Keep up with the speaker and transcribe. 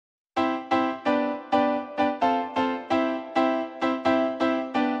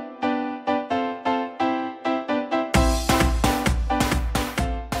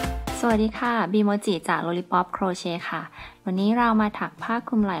สวัสดีค่ะบีโมจิจาก Lollipop Crochet ค่ะวันนี้เรามาถักผ้าค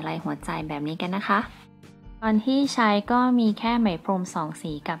ลุมไหล่ลายหัวใจแบบนี้กันนะคะตอนที่ใช้ก็มีแค่ไหมพรม2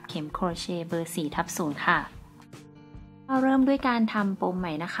สีกับเข็มโครเชต์เบอร์ 4/0 ค่ะก็เริ่มด้วยการทำปมไหม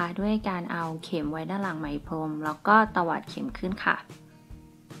นะคะด้วยการเอาเข็มไว้ด้านหลังไหมพรมแล้วก็ตวัดเข็มขึ้นค่ะ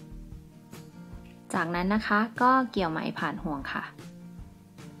จากนั้นนะคะก็เกี่ยวไหมผ่านห่วงค่ะ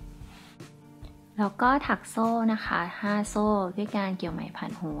แล้วก็ถักโซ่นะคะ5โซ่ด้วยการเกี่ยวไหมผ่า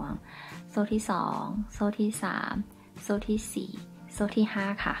นห่วงโซ่ที่2โซ่ที่3โซ่ที่4โซ่ที่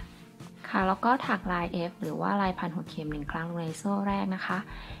5ค่ะแล้วก็ถักลาย F หรือว่าลายพันหัวเข็ม1ครั้งลงในโซ่แรกนะคะ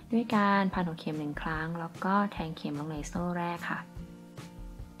ด้วยการพันหัวเข็ม1ครั้งแล้วก็แทงเข็มลงในโซ่แรกค่ะ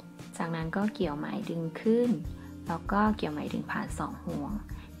จากนั้นก็เกี่ยวไหมดึงขึ้นแล้วก็เกี่ยวไหมดึงผ่าน2ห่วง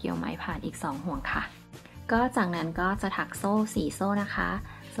เกี่ยวไหมผ่านอีก2ห่วงค่ะก็จากนั้นก็จะถักโซ่4โซ่นะคะ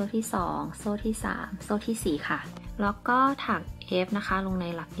โซ่ที่2โซ่ที่3โซ่ที่4ค่ะแล้วก็ถัก F นะคะลงใน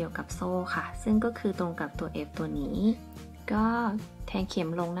หลักเดียวกับโซ่ค่ะซึ่งก็คือตรงกับตัว F ตัวนี้ก็แทงเข็ม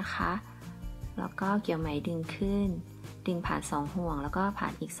ลงนะคะแล้วก็เกี่ยวไหมดึงขึ้นดึงผ่าน2ห่วงแล้วก็ผ่า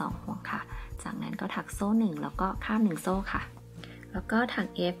นอีก2ห่วงค่ะจากนั้นก็ถักโซ่1แล้วก็ข้าม1โซ่ค่ะแล้วก็ถัก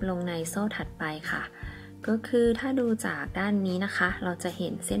F ลงในโซ่ถัดไปค่ะก็คือถ้าดูจากด้านนี้นะคะเราจะเห็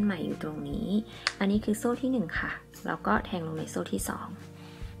นเส้นไหมอยู่ตรงนี้อันนี้คือโซ่ที่1ค่ะแล้วก็แทงลงในโซ่ที่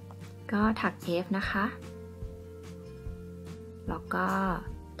2ก็ถัก F นะคะแล้วก็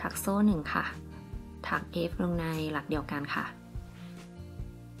ถักโซ่1ค่ะถัก F ลงในหลักเดียวกันค่ะ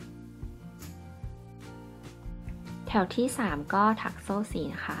แถวที่3ก็ถักโซ่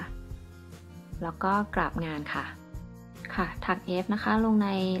4นะคะแล้วก็กลับงานค่ะถัก F นะคะลงใน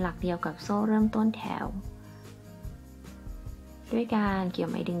หลักเดียวกับโซ่เริ่มต้นแถวด้วยการเกี่ยว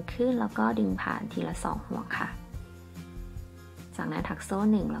ไหมดึงขึ้นแล้วก็ดึงผ่านทีละ2ห่วงค่ะจากนั้นถักโซ่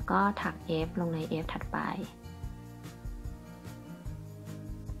1แล้วก็ถัก F ลงใน F ถัดไป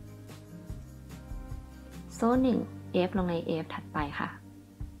โซ่1 F ลงใน F ถัดไปค่ะ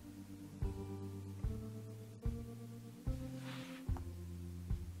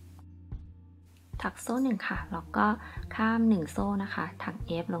ถักโซ่1ค่ะแล้วก็ข้าม1โซ่นะคะถัก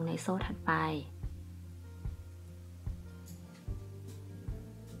F ลงในโซ่ถัดไป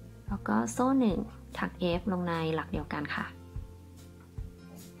แล้วก็โซ่1ถัก F ลงในหลักเดียวกันค่ะ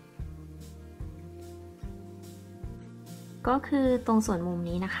ก็คือตรงส่วนมุม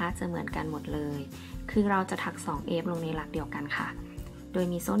นี้นะคะจะเหมือนกันหมดเลยคือเราจะถัก2 F ลงในหลักเดียวกันค่ะโดย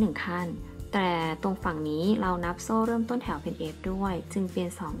มีโซ่1ขั้นแต่ตรงฝั่งนี้เรานับโซ่เริ่มต้นแถวเป็น F ด้วยจึงเป็น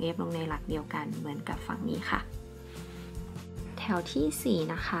2 F ลงในหลักเดียวกันเหมือนกับฝั่งนี้ค่ะแถวที่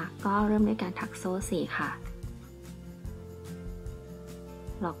4นะคะก็เริ่มด้วยการถักโซ่4ค่ะ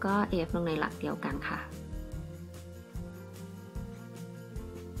แล้วก็ F ลงในหลักเดียวกันค่ะ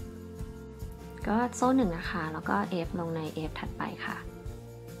ก็โซ่1นะคะแล้วก็ F ลงใน F ถัดไปค่ะ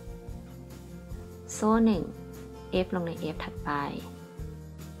โซ่1 F ลงใน F ถัดไป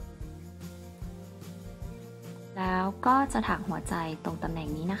แล้วก็จะถักหัวใจตรงตำแหน่ง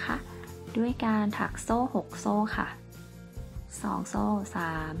นี้นะคะด้วยการถักโซ่6โซ่ค่ะ2โซ่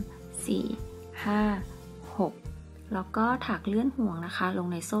3 4 5 6แล้วก็ถักเลื่อนห่วงนะคะลง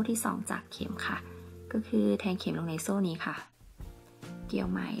ในโซ่ที่2จากเข็มค่ะก็คือแทงเข็มลงในโซ่นี้ค่ะเกี่ย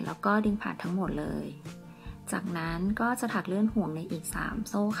วไหมแล้วก็ดึงผ่านทั้งหมดเลยจากนั้นก็จะถักเลื่อนห่วงในอีก3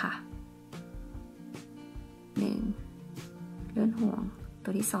โซ่ค่ะ1เลื่อนห่วงตั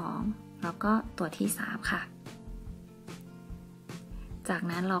วที่2แล้วก็ตัวที่3ค่ะจาก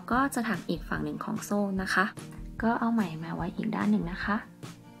นั้นเราก็จะถักอีกฝั่งหนึ่งของโซ่นะคะก็เอาไหมมาไว้อีกด้านหนึ่งนะคะ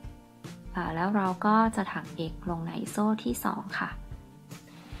แล้วเราก็จะถัก X ลงในโซ่ที่2ค่ะ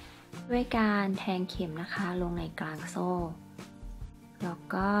ด้วยการแทงเข็มนะคะลงในกลางโซ่แล้ว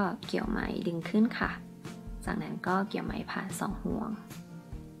ก็เกี่ยวไหมดึงขึ้นค่ะจากนั้นก็เกี่ยวไหมผ่าน2ห่วง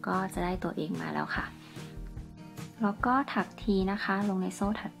ก็จะได้ตัว X มาแล้วค่ะแล้วก็ถักทีนะคะลงในโซ่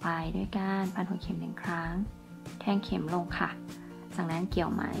ถัดไปด้วยการพันหัวเข็ม1ครั้งแทงเข็มลงค่ะจากนั้นเกี่ย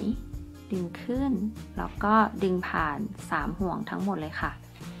วไหมดึงขึ้นแล้วก็ดึงผ่าน3ห่วงทั้งหมดเลยค่ะ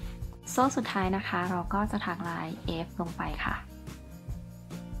โซ่สุดท้ายนะคะเราก็จะถักลาย F ลงไปค่ะ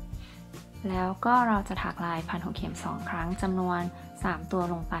แล้วก็เราจะถักลายพันหัวเข็ม2ครั้งจำนวน3ตัว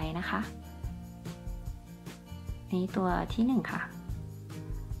ลงไปนะคะนี้ตัวที่1ค่ะ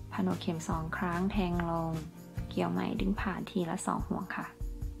พันหัวเข็ม2ครั้งแทงลงเกี่ยวไหมดึงผ่านทีละ2ห่วงค่ะ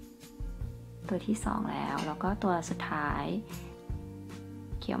ตัวที่2แล้วก็ตัวสุดท้าย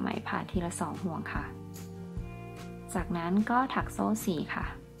เกี่ยวไหมผ่านทีละ2ห่วงค่ะจากนั้นก็ถักโซ่4ค่ะ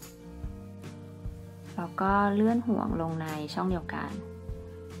แล้วก็เลื่อนห่วงลงในช่องเดียวกัน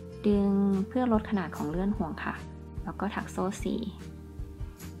ดึงเพื่อลดขนาดของเลื่อนห่วงค่ะแล้วก็ถักโซ่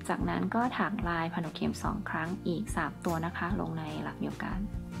4จากนั้นก็ถักลายพันหัวเข็ม2ครั้งอีก3ตัวนะคะลงในหลักเดียวกัน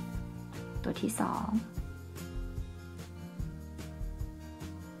ตัวที่2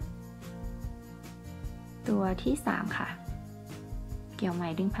ตัวที่3ค่ะเกี่ยวไหม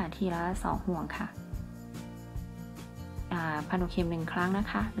ดึงผ่านทีละ2ห่วงค่ะพันหัวเข็ม1ครั้งนะ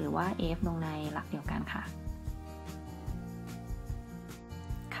คะหรือว่า F ลงในหลักเดียวกันค่ะ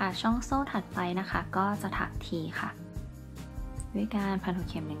ช่องโซ่ถัดไปนะคะก็จะถักทีค่ะด้วยการพันหัว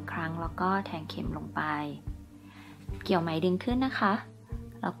เข็ม1ครั้งแล้วก็แทงเข็มลงไปเกี่ยวไหมดึงขึ้นนะคะ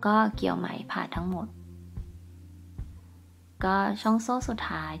แล้วก็เกี่ยวไหมผ่านทั้งหมดก็ช่องโซ่สุด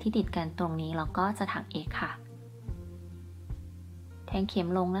ท้ายที่ติดกันตรงนี้เราก็จะถัก X ค่ะแทงเข็ม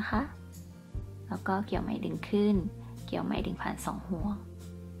ลงนะคะแล้วก็เกี่ยวไหมดึงขึ้นเกี่ยวไหมดึงผ่าน2ห่วง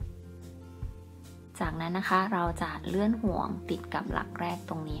จากนั้นนะคะเราจะเลื่อนห่วงติดกับหลักแรก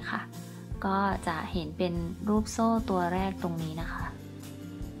ตรงนี้ค่ะก็จะเห็นเป็นรูปโซ่ตัวแรกตรงนี้นะคะ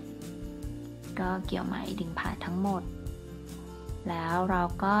ก็เกี่ยวไหมดึงผ่านทั้งหมดแล้วเรา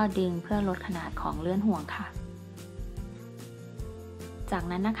ก็ดึงเพื่อลดขนาดของเลื่อนห่วงค่ะจาก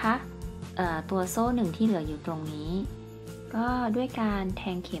นั้นนะคะตัวโซ่1ที่เหลืออยู่ตรงนี้ก็ด้วยการแท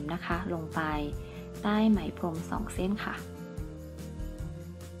งเข็มนะคะลงไปใต้ไหมพรม2เส้นค่ะ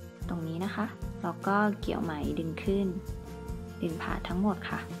ตรงนี้นะคะแล้วก็เกี่ยวไหมดึงขึ้นดึงผ่านทั้งหมด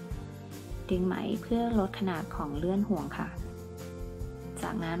ค่ะดึงไหมเพื่อลดขนาดของเลื่อนห่วงค่ะจ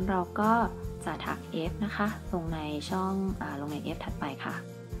ากนั้นเราก็จะถัก F นะคะลงในช่องลงใน F ถัดไปค่ะ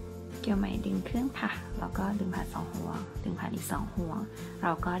เกี่ยวไหมดึงขึ้นค่ะแล้วก็ดึงผ่าน2ห่วงดึงผ่านอีก2ห่วงเร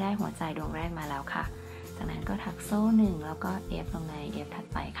าก็ได้หัวใจดวงแรกมาแล้วค่ะจากนั้นก็ถักโซ่1แล้วก็ F ลงใน F ถัด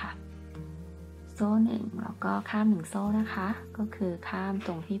ไปค่ะโซ่1แล้วก็ข้าม1โซ่นะคะก็คือข้ามต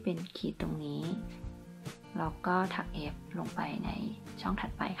รงที่เป็นขีดตรงนี้แล้วก็ถัก F ลงไปในช่องถั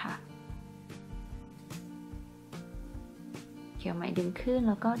ดไปค่ะเกี่ยวไหมดึงขึ้น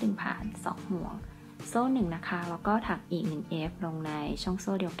แล้วก็ดึงผ่าน2ห่วงโซ่1นะคะแล้วก็ถักอีก1 F ลงในช่องโ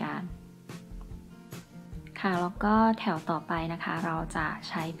ซ่เดียวกันค่ะแล้วก็แถวต่อไปนะคะเราจะ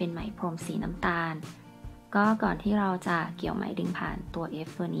ใช้เป็นไหมพรมสีน้ำตาลก็ก่อนที่เราจะเกี่ยวไหมดึงผ่านตัว F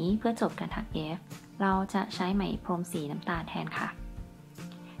ตัวนี้เพื่อจบการถัก F เราจะใช้ไหมพรมสีน้ำตาลแทนค่ะ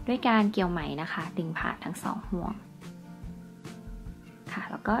ด้วยการเกี่ยวไหมนะคะดึงผ่านทั้ง2ห่วงค่ะ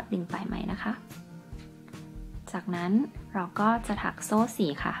แล้วก็ดึงปลายไหมนะคะจากนั้นเราก็จะถักโ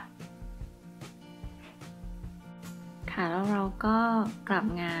ซ่4ค่ะแล้วเราก็กลับ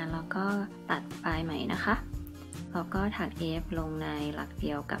งานแล้วก็ตัดปลายไหมนะคะแล้วก็ถัก F ลงในหลักเ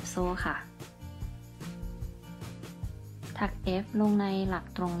ดียวกับโซ่ค่ะถัก F ลงในหลัก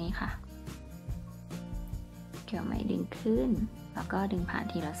ตรงนี้ค่ะเกี่ยวไหมดึงขึ้นแล้วก็ดึงผ่าน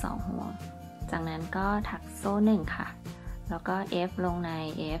ทีละ2ห่วงจากนั้นก็ถักโซ่1ค่ะแล้วก็ F ลงใน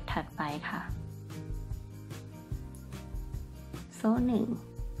F ถัดไปค่ะโซ่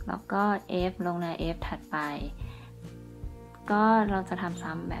1แล้วก็ F ลงใน F ถัดไปก็เราจะทำ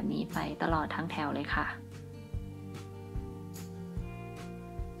ซ้ำแบบนี้ไปตลอดทั้งแถวเลยค่ะ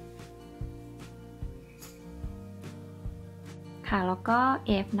แล้วก็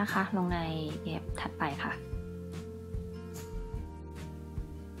F นะคะลงใน F ถัดไปค่ะ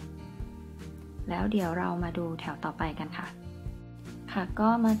แล้วเดี๋ยวเรามาดูแถวต่อไปกันค่ะก็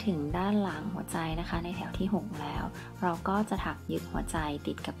มาถึงด้านหลังหัวใจนะคะในแถวที่6แล้วเราก็จะถักยึดหัวใจ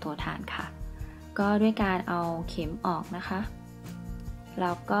ติดกับตัวฐานค่ะก็ด้วยการเอาเข็มออกนะคะแ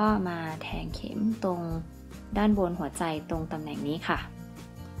ล้วก็มาแทงเข็มตรงด้านบนหัวใจตรงตำแหน่งนี้ค่ะ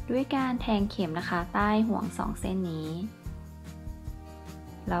ด้วยการแทงเข็มนะคะใต้ห่วง2เส้นนี้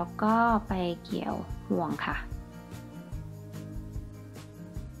แล้วก็ไปเกี่ยวห่วงค่ะ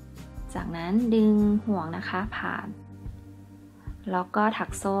จากนั้นดึงห่วงนะคะผ่านแล้วก็ถัก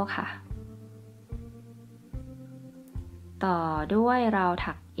โซ่ค่ะต่อด้วยเรา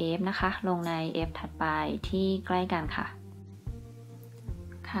ถัก F นะคะลงใน F ถัดไปที่ใกล้กันค่ะ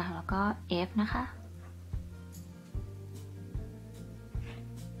แล้วก็ F นะคะ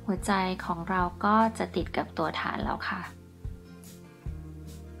หัวใจของเราก็จะติดกับตัวฐานแล้วค่ะ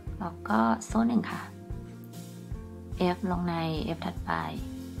แล้วก็โซ่1ค่ะ F ลงใน F ถัดไป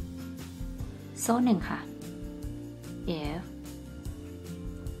โซ่1ค่ะ F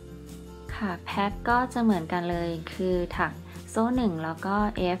แพทก็จะเหมือนกันเลยคือถักโซ่1แล้วก็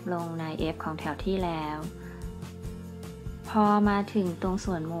F ลงใน F ของแถวที่แล้วพอมาถึงตรง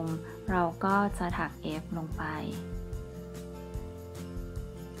ส่วนมุมเราก็จะถัก F ลงไป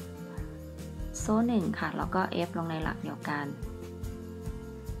โซ่1ค่ะแล้วก็ F ลงในหลักเดียวกัน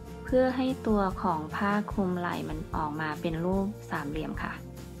เพื่อให้ตัวของผ้าคลุมไหล่มันออกมาเป็นรูปสามเหลี่ยมค่ะ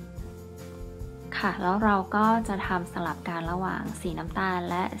แล้วเราก็จะทำสลับกันระหว่างสีน้ำตาล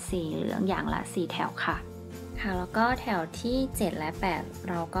และสีเหลืองอย่างละ4แถวค่ะแล้วก็แถวที่7และ8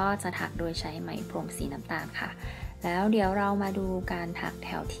เราก็จะถักโดยใช้ไหมพรมสีน้ำตาลค่ะ แล้วเดี๋ยวเรามาดูการถักแถ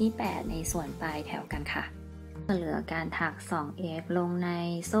วที่ 8 ในส่วนปลายแถวกันค่ะเหลือการถัก 2F ลงใน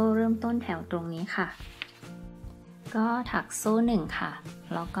โซ่เริ่มต้นแถวตรงนี้ค่ะก็ถักโซ่ 1 ค่ะ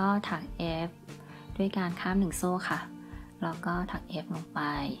แล้วก็ถัก F ด้วยการข้าม1โซ่ค่ะแล้วก็ถัก F ลงไป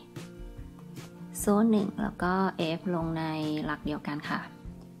โซ่ 1 แล้วก็ F ลงในหลักเดียวกันค่ะ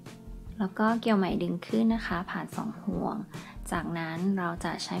แล้วก็เกี่ยวไหมดึงขึ้นนะคะผ่าน2ห่วงจากนั้นเราจ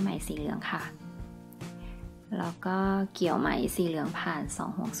ะใช้ไหมสีเหลืองค่ะแล้วก็เกี่ยวไหมสีเหลืองผ่าน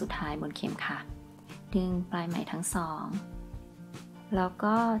2ห่วงสุดท้ายบนเข็มค่ะดึงปลายไหมทั้ง2แล้ว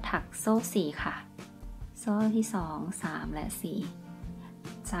ก็ถักโซ่4ค่ะโซ่ที่2 3และ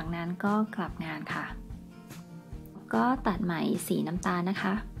4จากนั้นก็กลับงานค่ะก็ตัดไหมสีน้ำตาลนะค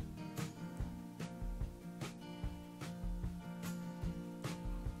ะ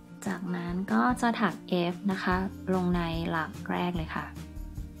จากนั้นก็จะถัก F นะคะลงในหลักแรกเลยค่ะ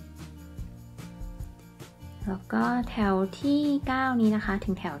แล้วก็แถวที่ 9 นี้นะคะถึ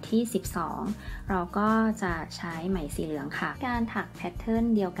งแถวที่ 12เราก็จะใช้ไหมสีเหลืองค่ะการถักแพทเทิร์น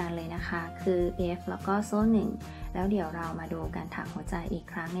เดียวกันเลยนะคะคือ F แล้วก็โซ่ 1แล้วเดี๋ยวเรามาดูการถักหัวใจอีก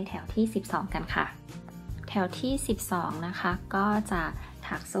ครั้งในแถวที่ 12กันค่ะแถวที่ 12นะคะก็จะ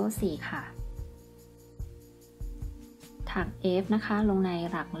ถักโซ่ 4ค่ะถัก F นะคะลงใน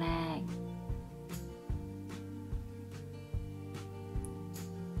หลักแรก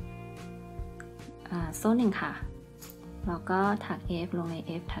โซ่ 1ค่ะแล้วก็ถัก F ลงใน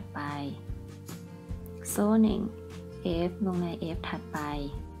F ถัดไปโซ่ 1 F ลงใน F ถัดไป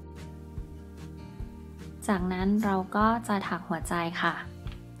จากนั้นเราก็จะถักหัวใจค่ะ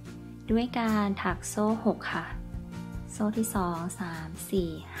ด้วยการถักโซ่ 6ค่ะโซ่ที่2 3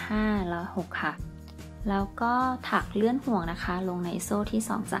 4 5แล้ว6ค่ะแล้วก็ถักเลื่อนห่วงนะคะลงในโซ่ที่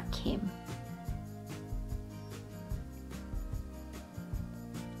2จากเข็ม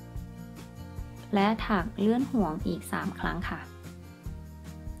และถักเลื่อนห่วงอีก3ครั้งค่ะ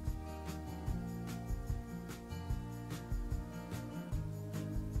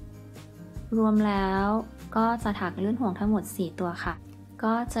รวมแล้วก็จะถักเลื่อนห่วงทั้งหมด4ตัวค่ะ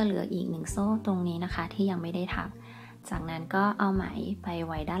ก็จะเหลืออีก1โซ่ตรงนี้นะคะที่ยังไม่ได้ถักจากนั้นก็เอาไหมไปไ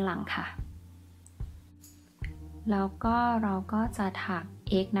ว้ด้านหลังค่ะแล้วก็เราก็จะถัก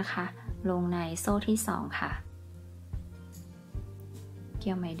X นะคะลงในโซ่ที่2ค่ะเ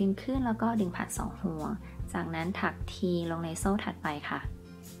กี่ยวไหมดึงขึ้นแล้วก็ดึงผ่าน2ห่วงจากนั้นถัก T ลงในโซ่ถัดไปค่ะ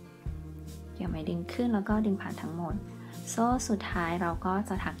เกี่ยวไหมดึงขึ้นแล้วก็ดึงผ่านทั้งหมดโซ่สุดท้ายเราก็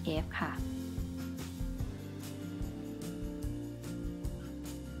จะถัก F ค่ะ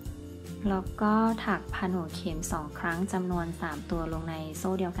แล้วก็ถักพันหัวเข็ม2ครั้งจำนวน3ตัวลงในโ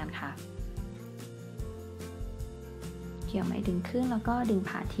ซ่เดียวกันค่ะเกี่ยวไหมดึงขึ้นแล้วก็ดึง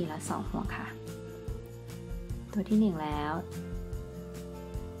ผ่านทีละ2ห่วงค่ะตัวที่1แล้ว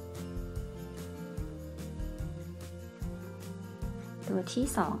ตัวที่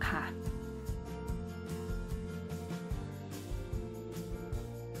2ค่ะ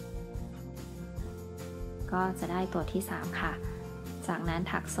ก็จะได้ตัวที่3ค่ะจากนั้น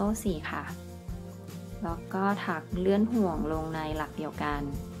ถักโซ่4ค่ะแล้วก็ถักเลื่อนห่วงลงในหลักเดียวกัน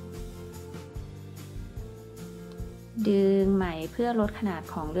ดึงไหมเพื่อลดขนาด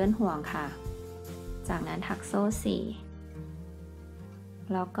ของเลื่อนห่วงค่ะจากนั้นถักโซ่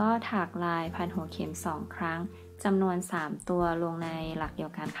4แล้วก็ถักลายพันหัวเข็ม2ครั้งจำนวน3ตัวลงในหลักเดีย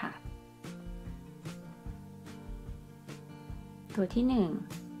วกันค่ะตัวที่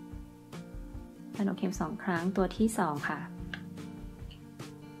1พันหัวเข็ม2ครั้งตัวที่2ค่ะ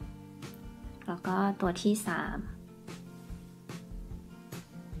แล้วก็ตัวที่3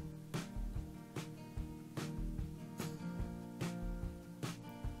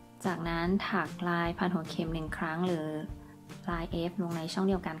จากนั้นถักลายพันหัวเข็ม1ครั้งหรือลาย F ลงในช่อง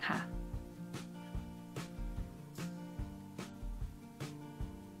เดียวกันค่ะ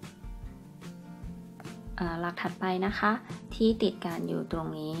หลักถัดไปนะคะที่ติดกันอยู่ตรง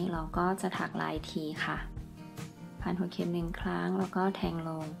นี้เราก็จะถักลาย T ค่ะพันหัวเข็ม1ครั้งแล้วก็แทง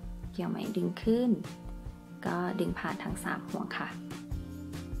ลงเกี่ยวไหมดึงขึ้นก็ดึงผ่านทั้ง3ห่วงค่ะ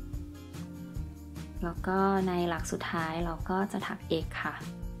แล้วก็ในหลักสุดท้ายเราก็จะถัก X ค่ะ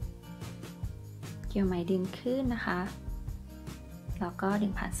เกี่ยวไหมดึงขึ้นนะคะแล้วก็ดึ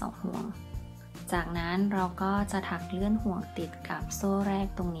งผ่าน2ห่วงจากนั้นเราก็จะถักเลื่อนห่วงติดกับโซ่แรก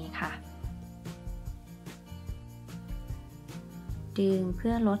ตรงนี้ค่ะดึงเ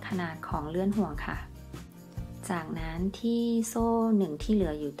พื่อลดขนาดของเลื่อนห่วงค่ะจากนั้นที่โซ่1ที่เหลื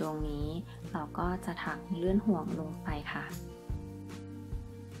ออยู่ตรงนี้เราก็จะถักเลื่อนห่วงลงไปค่ะ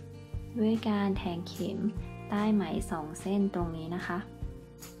ด้วยการแทงเข็มใต้ไหม2เส้นตรงนี้นะคะ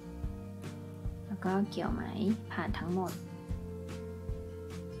แล้วก็เกี่ยวไหมผ่านทั้งหมด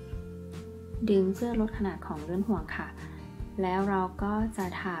ดึงเพื่อลดขนาดของเลื่อนห่วงค่ะแล้วเราก็จะ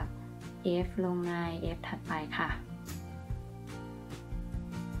ถัก F ลงใน F ถัดไปค่ะ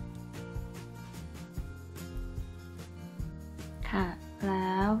ค่ะแ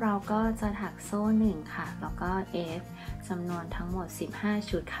ล้วเราก็จะถักโซ่1ค่ะแล้วก็ F จำนวนทั้งหมด15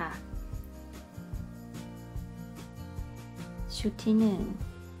ชุดค่ะชุดที่1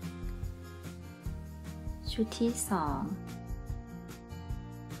ชุดที่2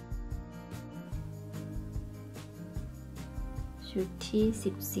ชุดที่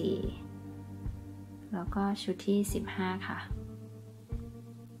14แล้วก็ชุดที่15ค่ะ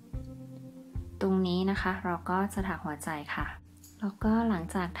ตรงนี้นะคะเราก็จะถักหัวใจค่ะแล้วก็หลัง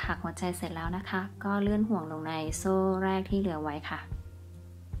จากถักหัวใจเสร็จแล้วนะคะก็เลื่อนห่วงลงในโซ่แรกที่เหลือไว้ค่ะ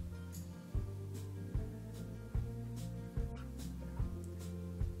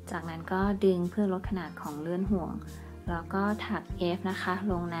จากนั้นก็ดึงเพื่อลดขนาดของเลื่อนห่วงแล้วก็ถัก F นะคะ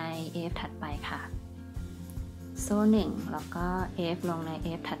ลงใน F ถัดไปค่ะโซ่1แล้วก็ F ลงใน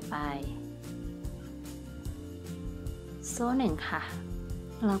F ถัดไปโซ่1ค่ะ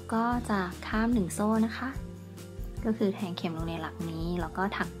แล้วก็จะข้าม1โซ่นะคะก็คือแทงเข็มลงในหลักนี้แล้วก็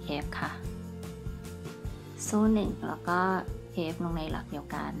ถัก F ค่ะโซ่1แล้วก็ F ลงในหลักเดียว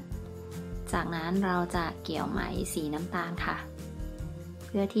กันจากนั้นเราจะเกี่ยวไหมสีน้ำตาลค่ะเ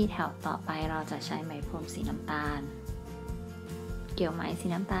พื่อที่แถวต่อไปเราจะใช้ไหมพรมสีน้ำตาลเกี่ยวไหมสี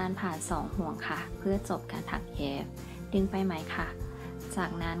น้ำตาลผ่าน2ห่วงค่ะเพื่อจบการถัก F ดึงไปไหมค่ะจา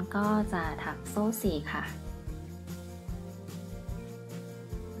กนั้นก็จะถักโซ่4ค่ะ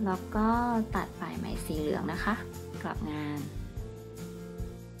แล้วก็ตัดปลายไหมสีเหลืองนะคะกลับงาน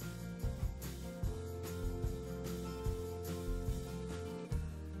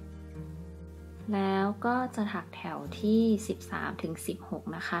แล้วก็จะถักแถวที่13ถึง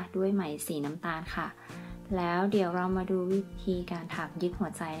16นะคะด้วยไหมสีน้ำตาลค่ะแล้วเดี๋ยวเรามาดูวิธีการถักยึดหั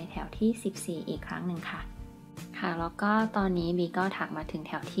วใจในแถวที่14อีกครั้งหนึ่งค่ะแล้วก็ตอนนี้บีก็ถักมาถึงแ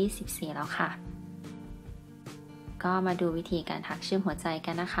ถวที่14แล้วค่ะก็มาดูวิธีการถักเชื่อมหัวใจ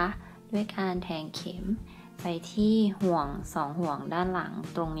กันนะคะด้วยการแทงเข็มไปที่ห่วง2ห่วงด้านหลัง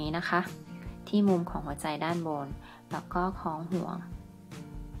ตรงนี้นะคะที่มุมของหัวใจด้านบนแล้วก็คล้องห่วง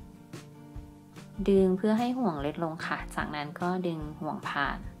ดึงเพื่อให้ห่วงเล็กลงค่ะจากนั้นก็ดึงห่วงผ่า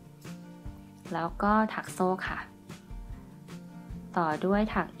นแล้วก็ถักโซ่ค่ะต่อด้วย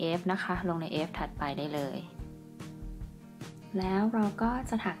ถัก F นะคะลงใน F ถัดไปได้เลยแล้วเราก็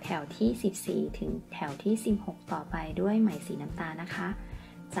จะถักแถวที่14ถึงแถวที่16ต่อไปด้วยไหมสีน้ำตาลนะคะ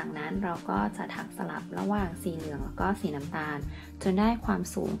จากนั้นเราก็จะถักสลับระหว่างสีเหลืองแล้วก็สีน้ำตาลจนได้ความ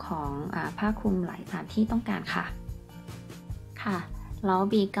สูงของผ้าคลุมไหล่ตามที่ต้องการค่ะแล้ว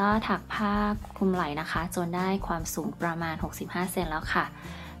บีก็ถักผ้าคลุมไหล่นะคะจนได้ความสูงประมาณ65เซนแล้วค่ะ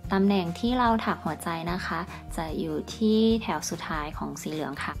ตำแหน่งที่เราถักหัวใจนะคะจะอยู่ที่แถวสุดท้ายของสีเหลือ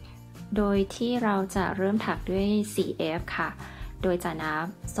งค่ะโดยที่เราจะเริ่มถักด้วย 4F ค่ะโดยจะนับ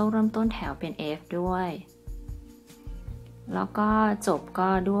โซ่เริ่มต้นแถวเป็น F ด้วยแล้วก็จบก็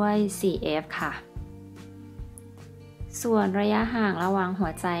ด้วย 4F ค่ะส่วนระยะห่างระหว่างหั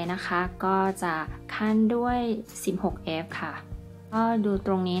วใจนะคะก็จะขั้นด้วย 16F ค่ะก็ดูต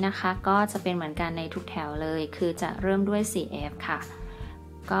รงนี้นะคะก็จะเป็นเหมือนกันในทุกแถวเลยคือจะเริ่มด้วย 4F ค่ะ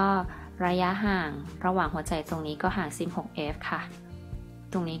ก็ระยะห่างระหว่างหัวใจตรงนี้ก็ห่าง 16F ค่ะ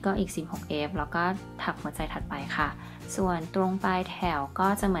ตรงนี้ก็อีก 16F แล้วก็ถักหัวใจถัดไปค่ะส่วนตรงปลายแถวก็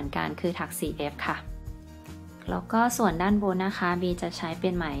จะเหมือนกันคือถัก 4F ค่ะแล้วก็ส่วนด้านบนนะคะบีจะใช้เป็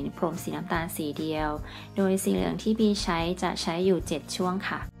นไหมพรมสีน้ำตาลสีเดียวโดยสีเหลืองที่บีใช้จะใช้อยู่7ช่วง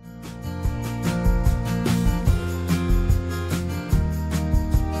ค่ะ